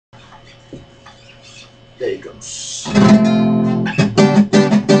There it goes.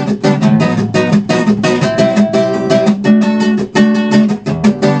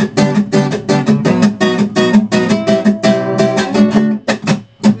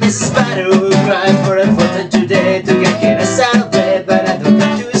 Mrs. Butterworth cried for a photo today to get us out of bed, but I don't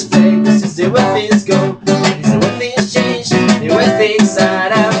have to explain. This is the way things go, this is the way things change, the way things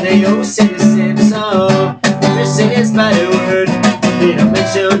are out. They always say the same song. Mrs. Butterworth, they don't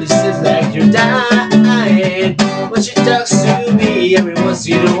mention it seems like you're dying. When she talks to me every once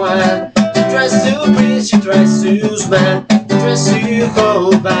in a while, she tries to breathe, she tries to smile, she tries to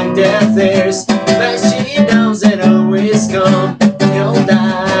hold back the tears, but she knows it always come. You'll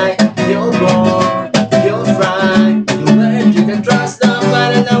die, you'll born, you'll fry, you'll learn you can trust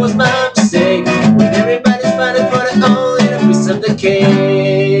nobody. That was my mistake, when everybody's fighting for the only little piece of the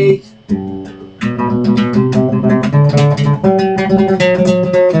cake.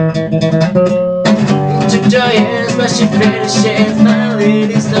 It took joy years, but she finished it. Finally,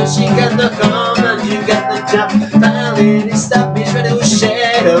 this time she got the home and you got the job. Finally, this time bitch by the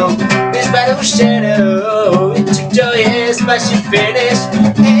shadow, bitch by the shadow. It took joy years, but she finished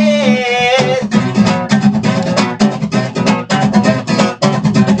it.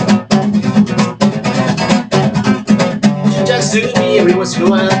 She tries to me every once in a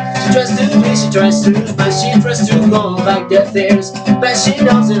while. She tries to me, she tries to lose, but she tries to hold back the tears, but she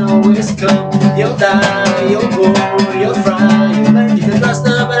doesn't always come. You'll die, you'll bore, you'll fry, you'll learn you can trust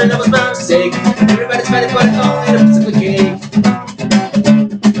nobody. That was my mistake. Everybody's fighting for the only little piece of the cake.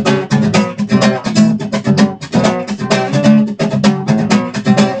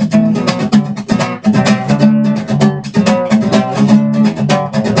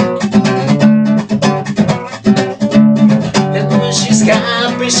 She's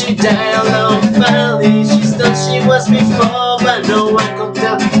happy, she died alone. Finally, she's done she was before, but no one could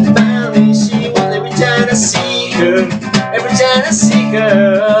tell. Finally, she won every time I see her. Every time I see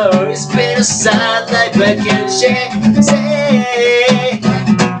her, it's been a sad life, but can she say?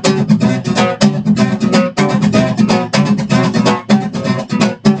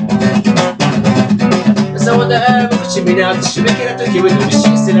 As I wonder, what she mean out? Did she make it up to here with me?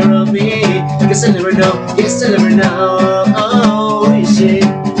 She's still around me. Guess I'll never know. Guess I'll never know.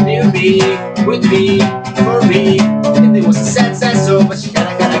 Near me, with me, for me. And it was a sad, sad soul, but she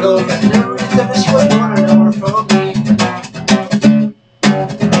gotta go. But I never really thought that she was born or never from me.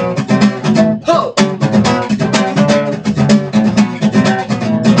 Ho!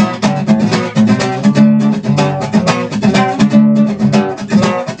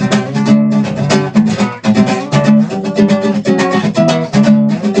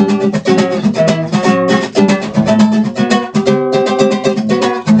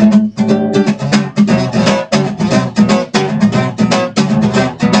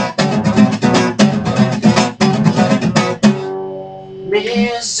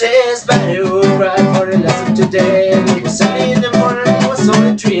 Mrs. Butterworth cried for the lesson today. It was early in the morning, it was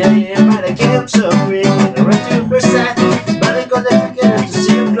only 3 AM, but I came so quick and I ran to her side. But I got the quick enough to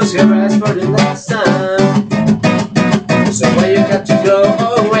see her close her eyes for the last time. So why you got to go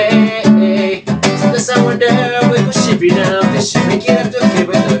away? Sometimes I wonder where could she be now? Did she make it up